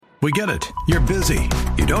We get it. You're busy.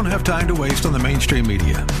 You don't have time to waste on the mainstream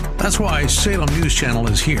media. That's why Salem News Channel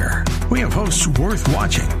is here. We have hosts worth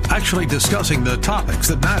watching, actually discussing the topics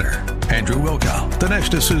that matter. Andrew Wilkow,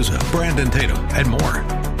 Dinesh D'Souza, Brandon Tatum, and more.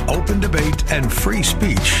 Open debate and free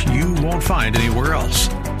speech you won't find anywhere else.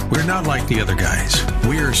 We're not like the other guys.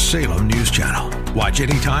 We're Salem News Channel. Watch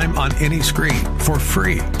anytime on any screen for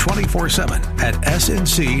free 24/7 at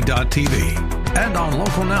snc.tv and on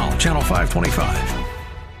Local Now, Channel 525.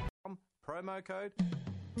 Promo code.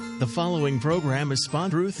 The following program is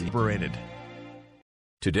Truth-operated.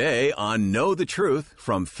 Today on Know the Truth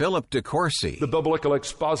from Philip DeCourcy. The biblical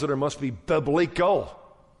expositor must be biblical.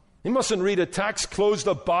 He mustn't read a text, close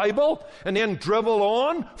the Bible, and then dribble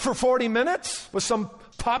on for 40 minutes with some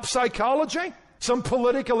pop psychology, some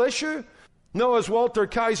political issue. No, as Walter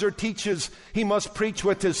Kaiser teaches, he must preach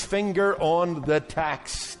with his finger on the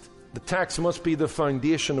text. The text must be the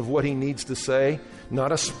foundation of what he needs to say,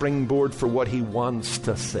 not a springboard for what he wants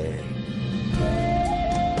to say.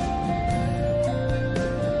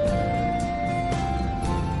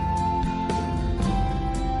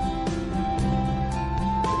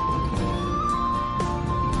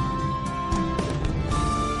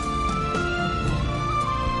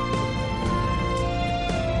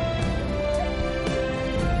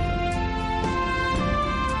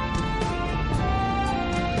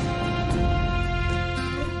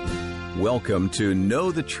 Welcome to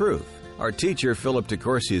Know the Truth. Our teacher, Philip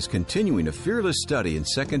DeCourcy, is continuing a fearless study in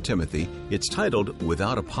 2 Timothy. It's titled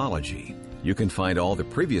Without Apology. You can find all the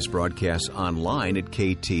previous broadcasts online at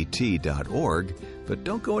ktt.org, but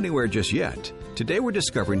don't go anywhere just yet. Today we're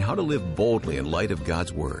discovering how to live boldly in light of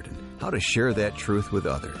God's Word and how to share that truth with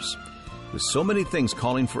others. With so many things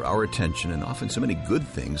calling for our attention and often so many good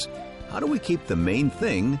things, how do we keep the main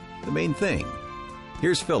thing the main thing?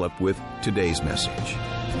 Here's Philip with today's message.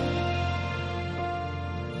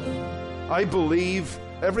 I believe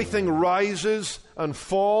everything rises and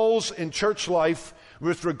falls in church life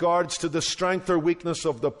with regards to the strength or weakness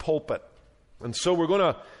of the pulpit. And so we're going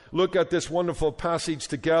to look at this wonderful passage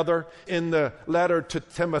together in the letter to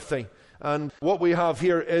Timothy. And what we have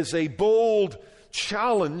here is a bold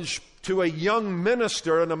challenge to a young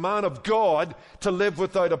minister and a man of God to live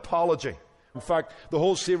without apology. In fact, the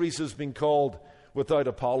whole series has been called Without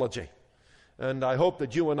Apology. And I hope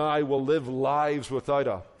that you and I will live lives without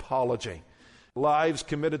apology. Lives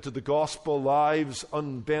committed to the gospel, lives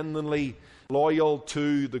unbendingly loyal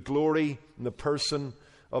to the glory and the person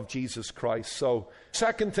of Jesus Christ. So,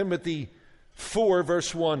 2 Timothy 4,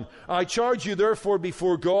 verse 1. I charge you therefore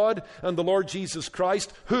before God and the Lord Jesus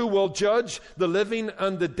Christ, who will judge the living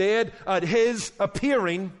and the dead at His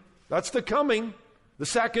appearing. That's the coming. The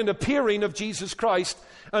second appearing of Jesus Christ.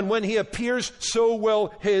 And when He appears, so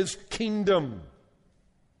will His kingdom.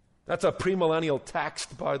 That's a premillennial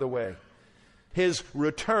text, by the way. His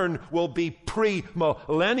return will be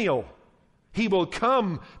premillennial. He will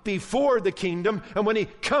come before the kingdom, and when He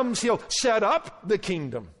comes, He'll set up the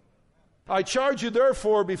kingdom. I charge you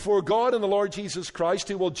therefore before God and the Lord Jesus Christ,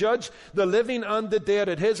 who will judge the living and the dead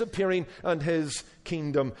at His appearing and His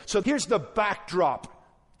kingdom. So here's the backdrop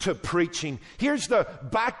to preaching. Here's the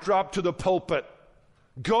backdrop to the pulpit.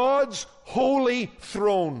 God's holy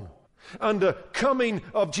throne and the coming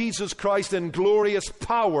of Jesus Christ in glorious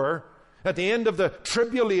power at the end of the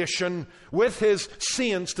tribulation with His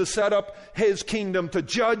saints to set up His kingdom to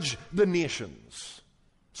judge the nations.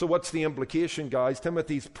 So what's the implication, guys?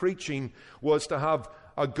 Timothy's preaching was to have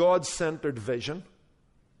a God-centered vision,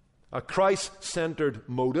 a Christ-centered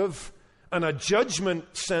motive, and a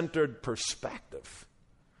judgment-centered perspective.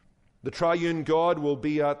 The triune God will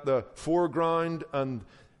be at the foreground, and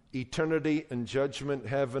eternity and judgment,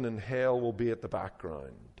 heaven and hell, will be at the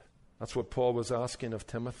background. That's what Paul was asking of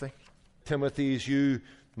Timothy. Timothy, as you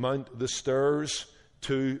mount the stairs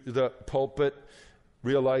to the pulpit,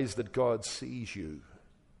 realize that God sees you.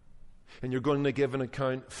 And you're going to give an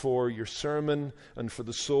account for your sermon and for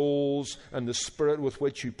the souls and the spirit with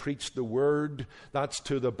which you preach the word. That's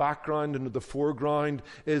to the background, and to the foreground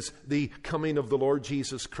is the coming of the Lord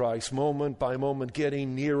Jesus Christ, moment by moment,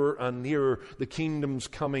 getting nearer and nearer. The kingdom's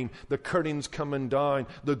coming, the curtain's coming down,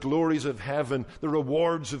 the glories of heaven, the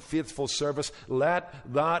rewards of faithful service.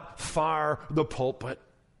 Let that fire the pulpit.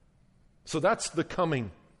 So that's the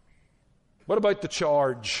coming. What about the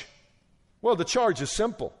charge? Well, the charge is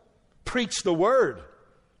simple. Preach the word.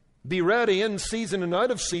 Be ready in season and out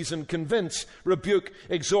of season. Convince, rebuke,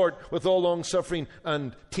 exhort with all long suffering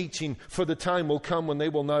and teaching. For the time will come when they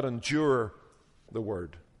will not endure the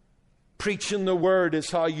word. Preaching the word is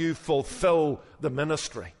how you fulfill the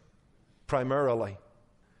ministry, primarily.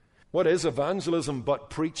 What is evangelism but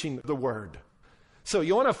preaching the word? So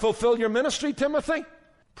you want to fulfill your ministry, Timothy?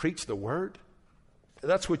 Preach the word.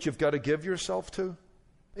 That's what you've got to give yourself to.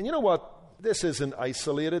 And you know what? This isn't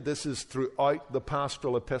isolated. This is throughout the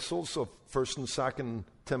pastoral epistles of 1st and 2nd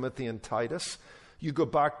Timothy and Titus. You go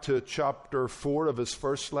back to chapter 4 of his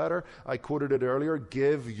first letter. I quoted it earlier.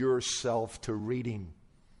 Give yourself to reading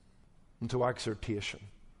and to exhortation.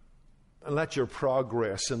 And let your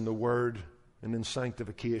progress in the word and in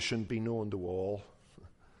sanctification be known to all.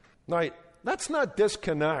 Now, let's not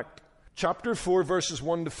disconnect chapter 4, verses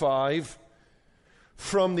 1 to 5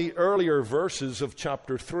 from the earlier verses of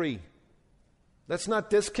chapter 3. Let's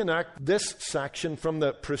not disconnect this section from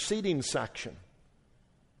the preceding section.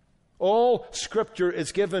 All Scripture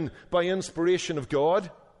is given by inspiration of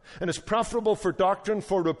God, and is profitable for doctrine,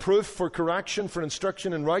 for reproof, for correction, for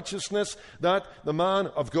instruction in righteousness, that the man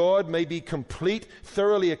of God may be complete,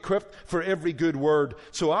 thoroughly equipped for every good word.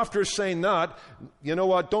 So after saying that, you know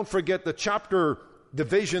what? Don't forget the chapter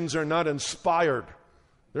divisions are not inspired.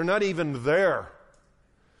 They're not even there.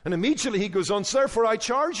 And immediately he goes on, therefore I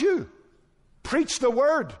charge you, preach the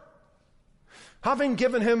word. Having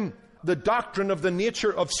given him the doctrine of the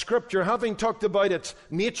nature of Scripture, having talked about its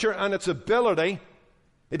nature and its ability,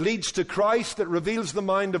 it leads to Christ, it reveals the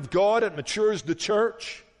mind of God, it matures the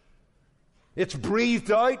church. It's breathed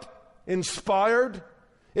out, inspired.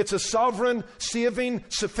 It's a sovereign, saving,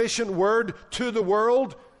 sufficient word to the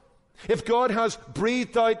world. If God has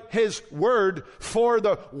breathed out His word for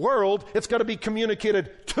the world, it's got to be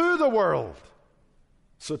communicated to the world.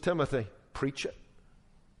 So Timothy, preach it.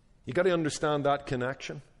 You've got to understand that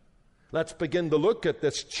connection. Let's begin to look at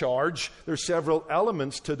this charge. There are several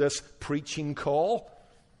elements to this preaching call.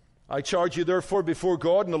 I charge you therefore before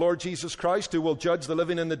God and the Lord Jesus Christ, who will judge the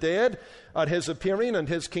living and the dead at His appearing and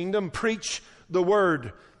His kingdom, preach the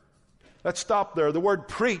word. Let's stop there. The word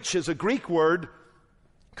preach is a Greek word,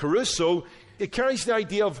 kerusso. It carries the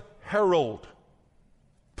idea of herald.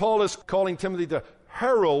 Paul is calling Timothy to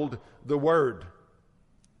herald the word.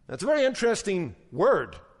 That's a very interesting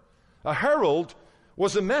word. A herald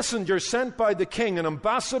was a messenger sent by the king, an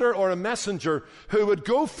ambassador or a messenger who would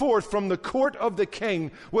go forth from the court of the king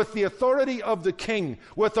with the authority of the king,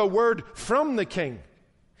 with a word from the king.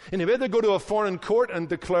 And he would either go to a foreign court and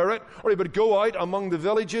declare it, or he would go out among the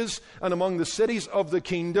villages and among the cities of the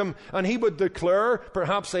kingdom, and he would declare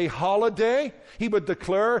perhaps a holiday. He would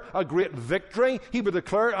declare a great victory. He would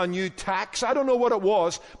declare a new tax. I don't know what it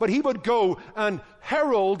was, but he would go and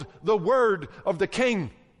herald the word of the king.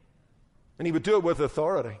 And he would do it with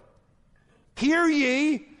authority. Hear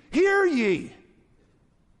ye, hear ye.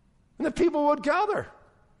 And the people would gather.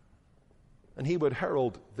 And he would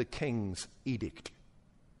herald the king's edict.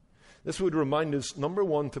 This would remind us, number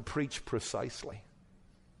one, to preach precisely.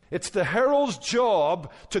 It's the herald's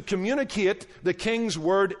job to communicate the king's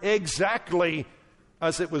word exactly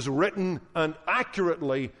as it was written and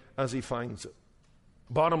accurately as he finds it.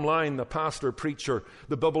 Bottom line, the pastor, preacher,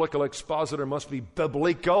 the biblical expositor must be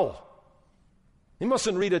biblical. He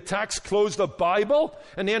mustn't read a text, close the Bible,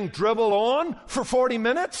 and then dribble on for 40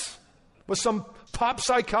 minutes with some pop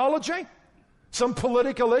psychology, some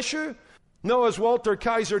political issue. No, as Walter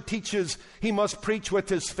Kaiser teaches, he must preach with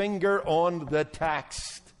his finger on the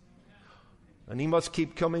text. And he must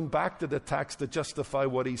keep coming back to the text to justify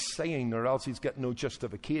what he's saying, or else he's got no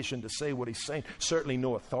justification to say what he's saying, certainly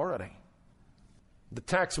no authority. The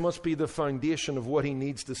text must be the foundation of what he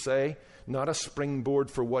needs to say, not a springboard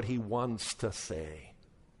for what he wants to say.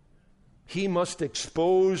 He must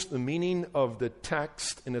expose the meaning of the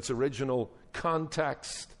text in its original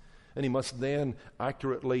context, and he must then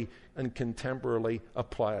accurately and contemporarily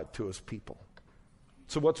apply it to his people.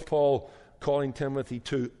 So what's Paul calling Timothy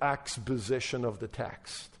to? Exposition of the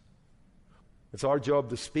text. It's our job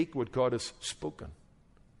to speak what God has spoken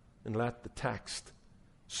and let the text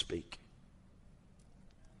speak.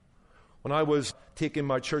 When I was taking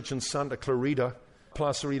my church in Santa Clarita,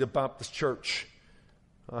 Placerita Baptist Church,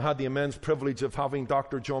 I had the immense privilege of having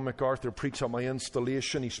Dr. John MacArthur preach at my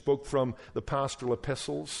installation. He spoke from the pastoral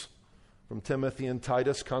epistles, from Timothy and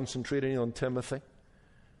Titus, concentrating on Timothy.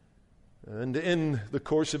 And in the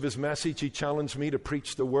course of his message, he challenged me to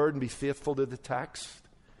preach the word and be faithful to the text.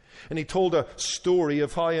 And he told a story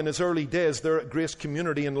of how in his early days there at Grace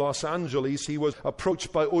Community in Los Angeles, he was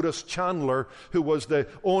approached by Otis Chandler, who was the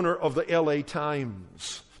owner of the LA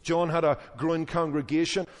Times. John had a growing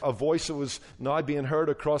congregation, a voice that was now being heard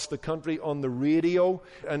across the country on the radio.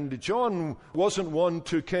 And John wasn't one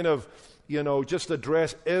to kind of, just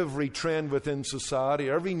address every trend within society,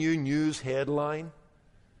 every new news headline.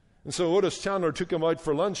 And so Otis Chandler took him out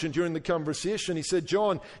for lunch, and during the conversation he said,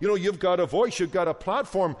 John, you've got a voice, you've got a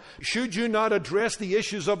platform. Should you not address the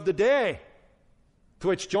issues of the day? To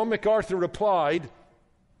which John MacArthur replied,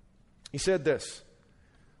 he said this,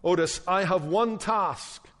 Otis, I have one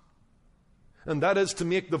task, and that is to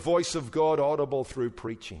make the voice of God audible through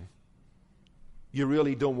preaching. You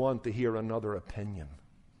really don't want to hear another opinion.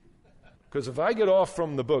 Because if I get off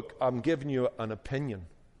from the book, I'm giving you an opinion.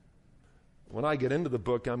 When I get into the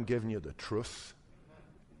book, I'm giving you the truth.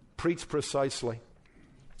 Preach precisely.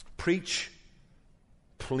 Preach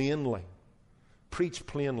plainly. Preach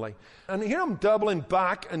plainly. And here I'm doubling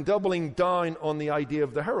back and doubling down on the idea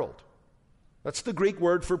of the herald. That's the Greek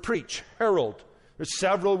word for preach, herald. There's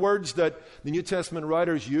several words that the New Testament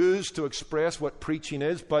writers use to express what preaching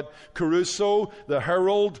is, but kerusso, the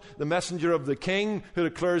herald, the messenger of the king, who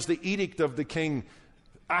declares the edict of the king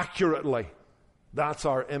accurately. That's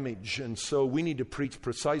our image, and so we need to preach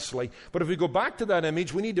precisely. But if we go back to that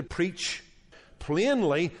image, we need to preach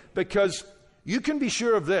plainly, because you can be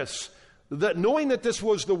sure of this, that knowing that this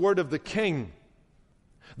was the word of the king,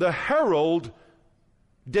 the herald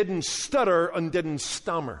didn't stutter and didn't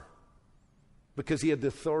stammer, because he had the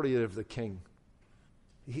authority of the king.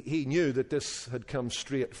 He knew that this had come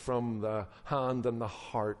straight from the hand and the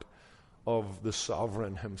heart of the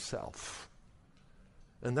sovereign himself.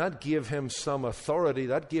 And that gave him some authority,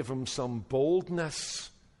 that gave him some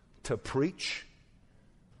boldness to preach.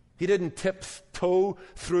 He didn't tiptoe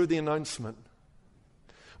through the announcement.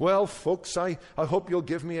 Well, folks, I hope you'll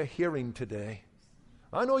give me a hearing today.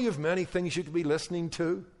 I know you've many things you could be listening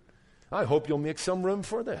to. I hope you'll make some room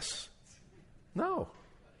for this. No.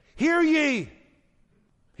 Hear ye.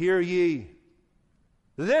 Hear ye.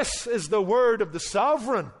 This is the word of the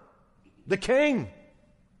sovereign, the king.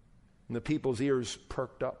 And the people's ears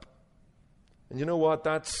perked up. And you know what?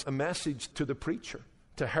 That's a message to the preacher,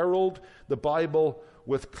 to herald the Bible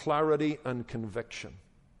with clarity and conviction.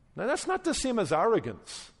 Now, that's not the same as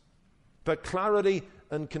arrogance, but clarity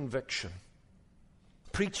and conviction.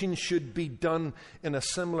 Preaching should be done in a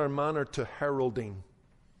similar manner to heralding.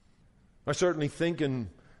 I certainly think in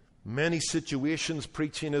many situations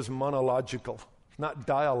preaching is monological, not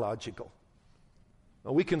dialogical.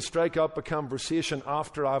 Now, we can strike up a conversation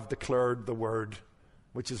after I've declared the word,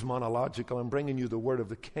 which is monological. I'm bringing you the word of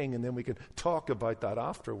the king, and then we can talk about that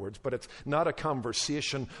afterwards. But it's not a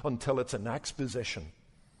conversation until it's an exposition.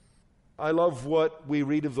 I love what we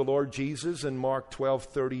read of the Lord Jesus in Mark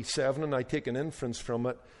 12:37, and I take an inference from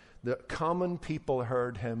it. The common people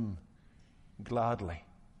heard him gladly.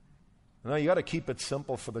 Now, you got to keep it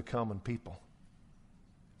simple for the common people.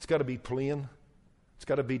 It's got to be plain. It's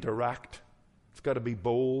got to be direct. It's got to be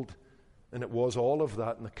bold. And it was all of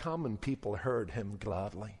that, and the common people heard him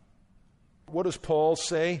gladly. What does Paul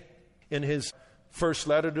say in his first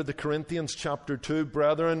letter to the Corinthians, chapter 2?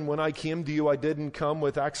 Brethren, when I came to you, I didn't come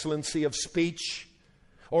with excellency of speech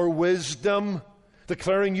or wisdom,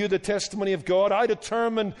 declaring you the testimony of God. I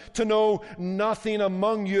determined to know nothing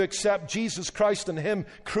among you except Jesus Christ and him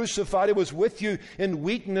crucified. I was with you in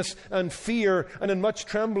weakness and fear and in much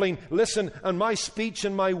trembling. Listen, and my speech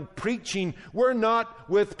and my preaching were not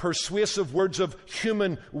with persuasive words of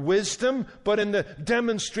human wisdom, but in the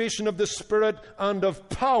demonstration of the Spirit and of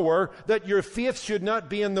power, that your faith should not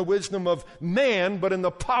be in the wisdom of man, but in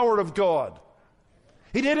the power of God.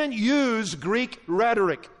 He didn't use Greek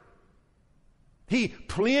rhetoric. He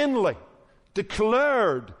plainly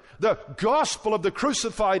declared the gospel of the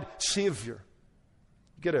crucified Savior.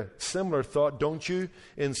 You get a similar thought, don't you,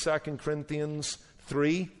 in 2 Corinthians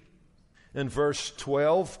 3, in verse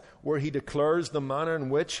 12, where he declares the manner in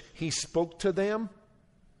which he spoke to them.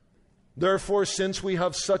 Therefore, since we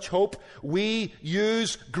have such hope, we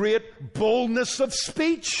use great boldness of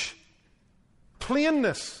speech,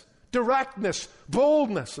 plainness, directness,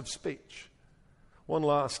 boldness of speech. One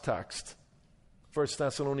last text. 1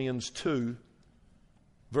 Thessalonians 2,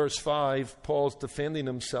 verse 5, Paul's defending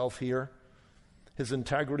himself here. His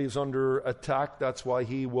integrity is under attack. That's why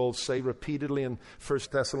he will say repeatedly in 1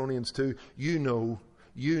 Thessalonians 2, you know.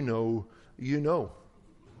 You know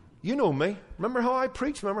me. Remember how I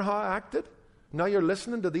preached? Remember how I acted? Now you're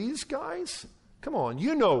listening to these guys? Come on,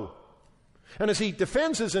 you know. And as he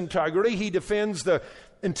defends his integrity, he defends the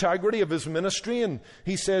integrity of his ministry, and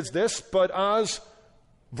he says this, but as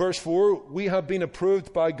verse 4, we have been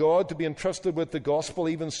approved by God to be entrusted with the gospel,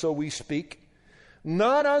 even so we speak.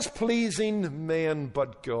 Not as pleasing men,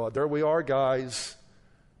 but God. There we are, guys.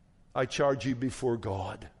 I charge you before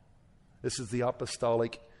God. This is the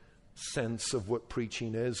apostolic sense of what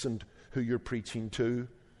preaching is and who you're preaching to.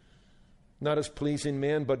 not as pleasing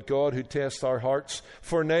men, but God who tests our hearts.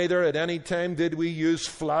 For neither at any time did we use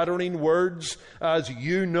flattering words, as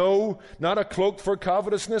you know, not a cloak for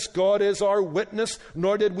covetousness. God is our witness,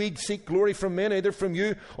 nor did we seek glory from men, either from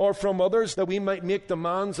you or from others, that we might make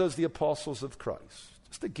demands as the apostles of Christ.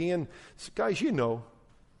 Just again, guys, you know,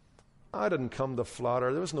 I didn't come to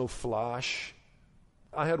flatter. There was no flash.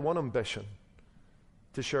 I had one ambition,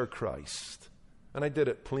 to share Christ. And I did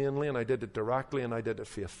it plainly, and I did it directly, and I did it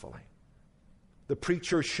faithfully. The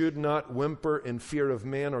preacher should not whimper in fear of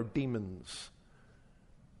men or demons,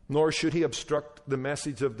 nor should he obstruct the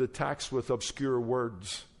message of the text with obscure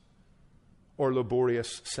words or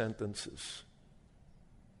laborious sentences.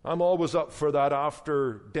 I'm always up for that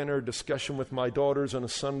after dinner discussion with my daughters on a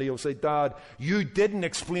Sunday. I'll say, Dad, you didn't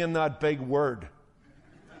explain that big word.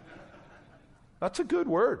 That's a good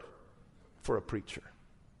word for a preacher.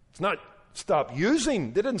 It's not stop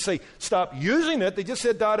using. They didn't say stop using it. They just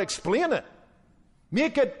said, Dad, explain it.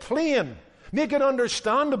 Make it plain. Make it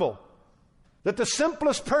understandable. That the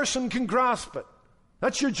simplest person can grasp it.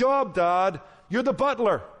 That's your job, Dad. You're the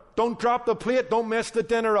butler. Don't drop the plate. Don't mess the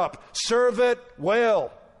dinner up. Serve it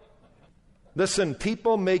well. Listen,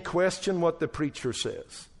 people may question what the preacher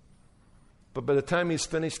says. But by the time he's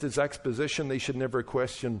finished his exposition, they should never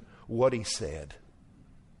question what he said.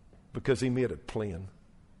 Because he made it plain.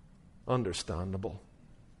 Understandable.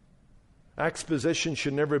 Exposition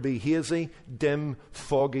should never be hazy, dim,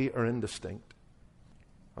 foggy, or indistinct.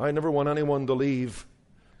 I never want anyone to leave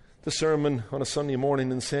the sermon on a Sunday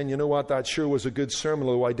morning and saying, you know what, that sure was a good sermon,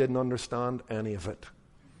 although I didn't understand any of it.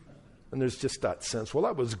 And there's just that sense, well,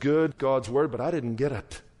 that was good, God's word, but I didn't get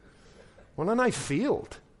it. Well, then I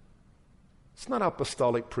failed. It's not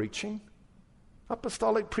apostolic preaching.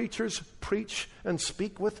 Apostolic preachers preach and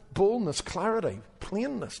speak with boldness, clarity,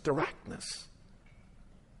 plainness, directness.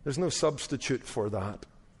 There's no substitute for that.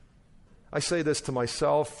 I say this to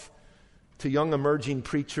myself, to young emerging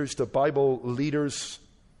preachers, to Bible leaders,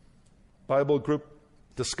 Bible group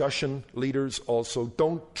discussion leaders also.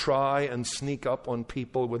 Don't try and sneak up on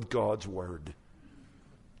people with God's word.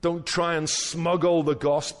 Don't try and smuggle the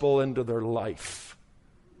gospel into their life.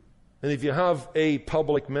 And if you have a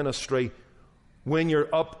public ministry, when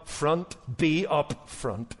you're up front, be up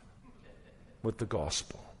front with the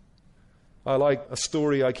gospel. I like a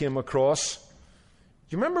story I came across. Do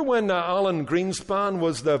you remember when Alan Greenspan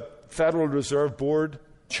was the Federal Reserve Board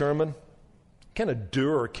chairman? Kind of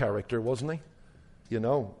dour character, wasn't he? You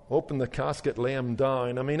know, open the casket, lay him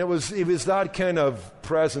down. I mean, it was that kind of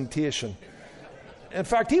presentation. In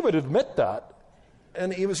fact, he would admit that.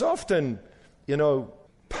 And he was often, you know,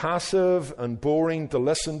 passive and boring to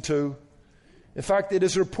listen to. In fact, it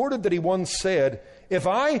is reported that he once said, if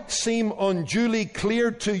I seem unduly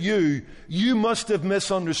clear to you, you must have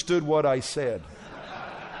misunderstood what I said.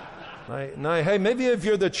 Now, hey, maybe if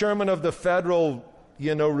you're the chairman of the Federal,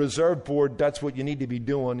 Reserve Board, that's what you need to be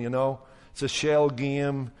doing, It's a shell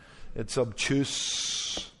game. It's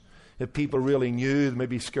obtuse. If people really knew,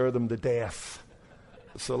 maybe scare them to death.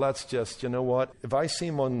 So let's just, you know what? If I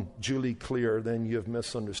seem unduly clear, then you've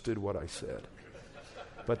misunderstood what I said.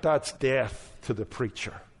 But that's death to the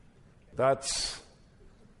preacher. That's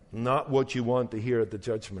not what you want to hear at the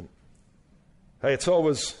judgment. Hey, it's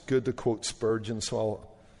always good to quote Spurgeon, so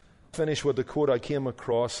I'll finish with the quote I came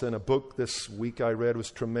across in a book this week I read. It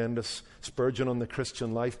was tremendous. Spurgeon on the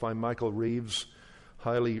Christian Life by Michael Reeves.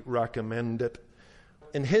 Highly recommend it.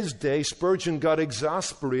 In his day, Spurgeon got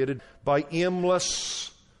exasperated by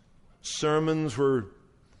aimless sermons where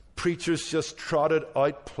preachers just trotted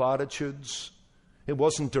out platitudes. It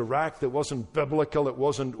wasn't direct, it wasn't biblical, it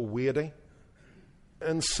wasn't weighty.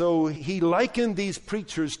 And so he likened these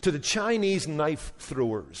preachers to the Chinese knife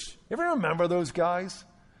throwers. You ever remember those guys?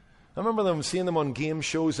 I remember seeing them on game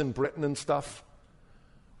shows in Britain and stuff,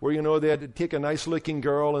 where, they had to take a nice-looking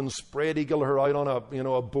girl and spread eagle her out on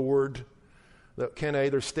a board that kind of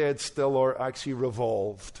either stayed still or actually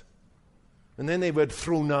revolved. And then they would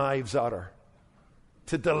throw knives at her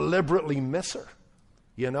to deliberately miss her.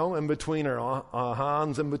 In between her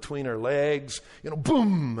hands, in between her legs,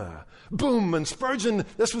 boom, boom. And Spurgeon,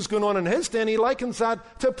 this was going on in his day, and he likens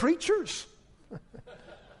that to preachers.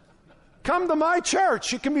 Come to my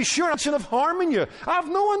church. You can be sure of harming you. I have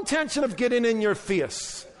no intention of getting in your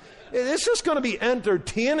face. It's just going to be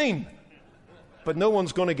entertaining. But no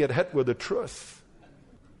one's going to get hit with the truth.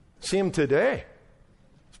 Same today.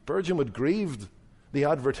 Spurgeon would grieve the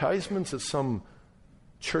advertisements that some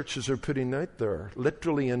churches are putting out there,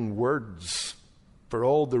 literally in words for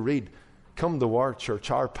all to read. Come to our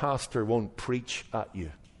church, our pastor won't preach at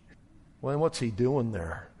you. Well, what's he doing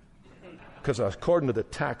there? Because according to the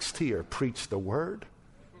text here, preach the word.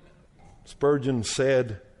 Spurgeon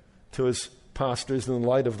said to his pastors in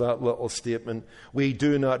light of that little statement, we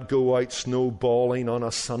do not go out snowballing on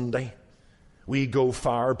a Sunday. We go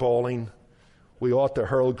fireballing. We ought to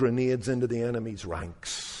hurl grenades into the enemy's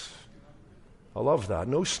ranks. I love that.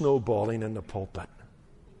 No snowballing in the pulpit.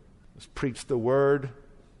 Let's preach the word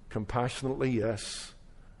compassionately, yes.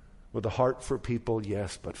 With a heart for people,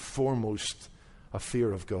 yes. But foremost, a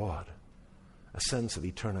fear of God. A sense of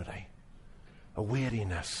eternity. A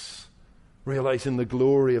weightiness. Realizing the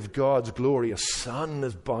glory of God's glorious Son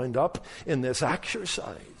is bound up in this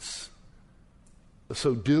exercise.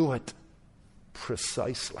 So do it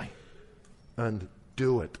precisely and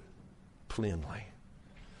do it plainly.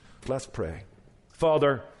 Let's pray.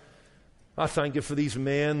 Father, I thank you for these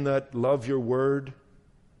men that love your word,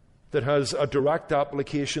 that has a direct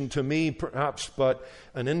application to me perhaps, but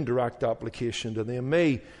an indirect application to them.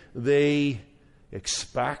 May they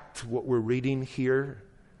expect what we're reading here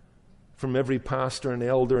from every pastor and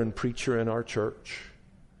elder and preacher in our church.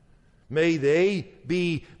 May they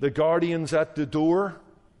be the guardians at the door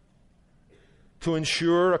to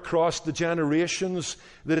ensure across the generations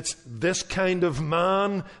that it's this kind of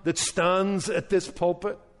man that stands at this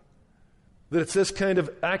pulpit, that it's this kind of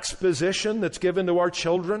exposition that's given to our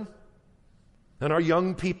children and our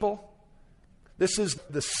young people. This is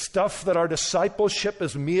the stuff that our discipleship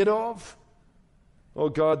is made of. Oh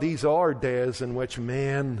God, these are days in which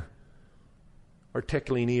men are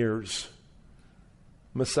tickling ears,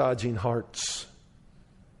 massaging hearts,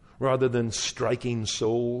 rather than striking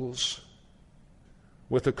souls,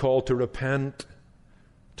 with a call to repent,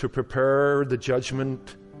 to prepare. The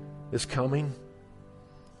judgment is coming.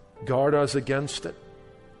 Guard us against it.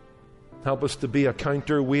 Help us to be a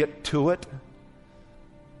counterweight to it.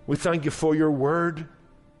 We thank you for your word.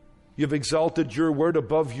 You've exalted your word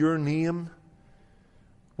above your name.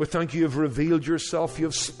 We thank you, you've revealed yourself,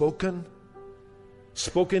 you've spoken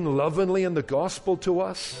lovingly in the gospel to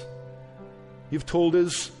us. You've told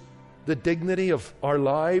us the dignity of our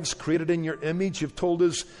lives created in your image. You've told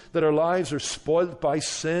us that our lives are spoiled by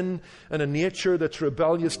sin and a nature that's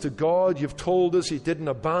rebellious to God. You've told us you didn't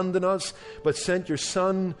abandon us, but sent your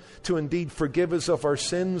Son to indeed forgive us of our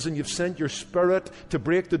sins. And you've sent your Spirit to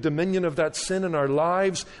break the dominion of that sin in our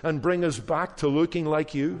lives and bring us back to looking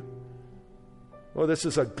like you. Oh, this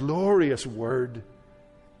is a glorious word.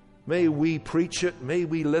 May we preach it. May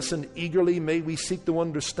we listen eagerly. May we seek to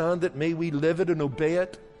understand it. May we live it and obey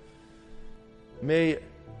it. May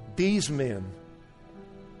these men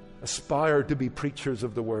aspire to be preachers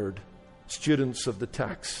of the word, students of the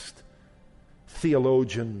text,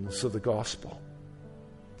 theologians of the gospel,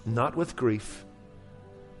 not with grief,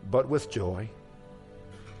 but with joy.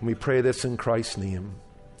 And we pray this in Christ's name.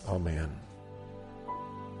 Amen.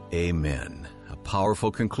 Amen. A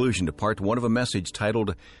powerful conclusion to part one of a message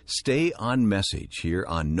titled Stay on Message here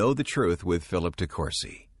on Know the Truth with Philip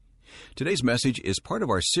DeCourcy. Today's message is part of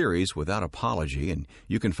our series Without Apology, and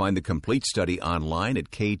you can find the complete study online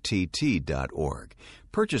at ktt.org.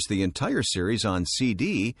 Purchase the entire series on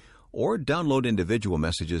CD or download individual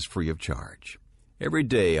messages free of charge. Every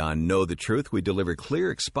day on Know the Truth, we deliver clear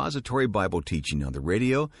expository Bible teaching on the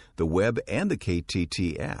radio, the web, and the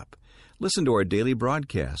KTT app. Listen to our daily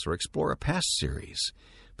broadcasts or explore a past series.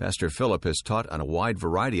 Pastor Philip has taught on a wide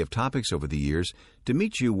variety of topics over the years to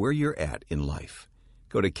meet you where you're at in life.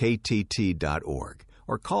 Go to ktt.org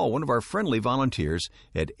or call one of our friendly volunteers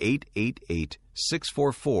at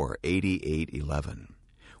 888-644-8811.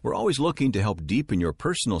 We're always looking to help deepen your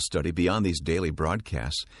personal study beyond these daily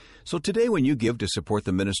broadcasts. So today when you give to support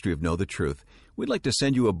the ministry of Know the Truth, we'd like to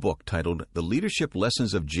send you a book titled The Leadership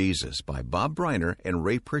Lessons of Jesus by Bob Briner and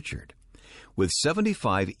Ray Pritchard. With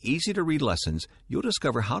 75 easy-to-read lessons, you'll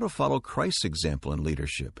discover how to follow Christ's example in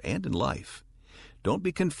leadership and in life. Don't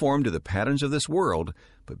be conformed to the patterns of this world,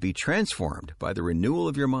 but be transformed by the renewal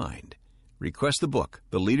of your mind. Request the book,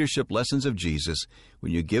 The Leadership Lessons of Jesus,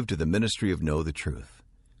 when you give to the ministry of Know the Truth.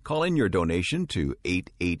 Call in your donation to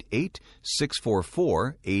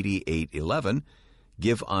 888-644-8811,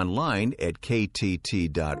 give online at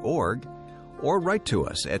ktt.org, or write to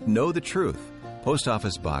us at Know the Truth, Post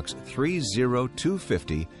Office Box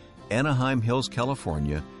 30250, Anaheim Hills,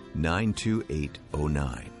 California,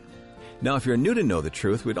 92809. Now, if you're new to Know the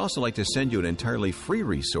Truth, we'd also like to send you an entirely free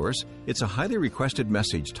resource. It's a highly requested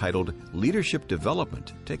message titled Leadership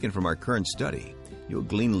Development, taken from our current study. You'll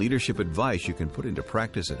glean leadership advice you can put into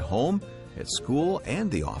practice at home, at school,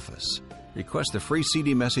 and the office. Request the free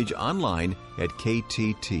CD message online at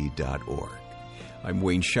ktt.org. I'm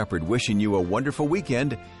Wayne Shepherd, wishing you a wonderful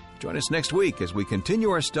weekend. Join us next week as we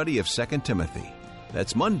continue our study of 2 Timothy.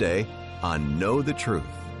 That's Monday on Know the Truth.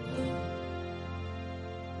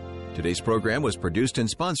 Today's program was produced and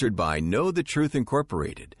sponsored by Know the Truth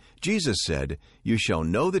Incorporated. Jesus said, "You shall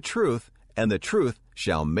know the truth, and the truth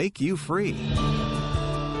shall make you free."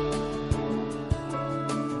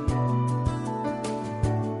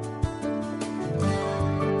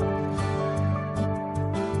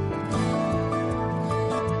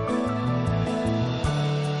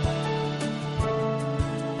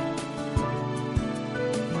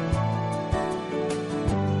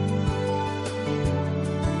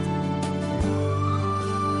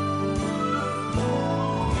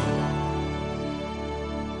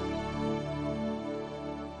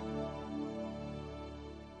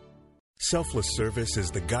 Selfless service is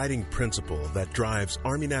the guiding principle that drives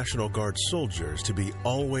Army National Guard soldiers to be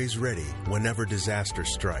always ready whenever disaster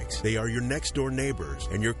strikes. They are your next-door neighbors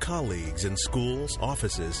and your colleagues in schools,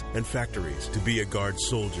 offices, and factories. To be a Guard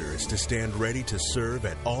soldier is to stand ready to serve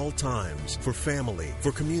at all times for family,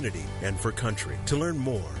 for community, and for country. To learn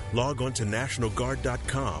more, log on to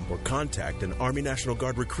NationalGuard.com or contact an Army National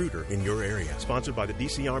Guard recruiter in your area. Sponsored by the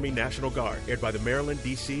D.C. Army National Guard, aired by the Maryland,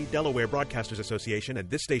 D.C., Delaware Broadcasters Association and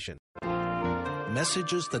this station.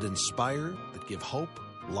 Messages that inspire, that give hope,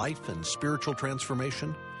 life and spiritual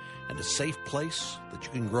transformation, and a safe place that you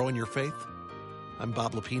can grow in your faith. I'm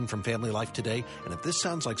Bob Lepine from Family Life Today, and if this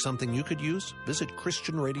sounds like something you could use, visit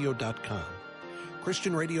ChristianRadio.com.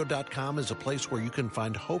 ChristianRadio.com is a place where you can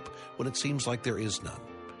find hope when it seems like there is none.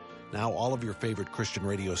 Now all of your favorite Christian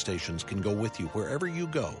radio stations can go with you wherever you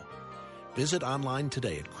go. Visit online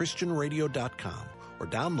today at ChristianRadio.com or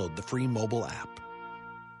download the free mobile app.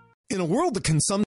 In a world that can sometimes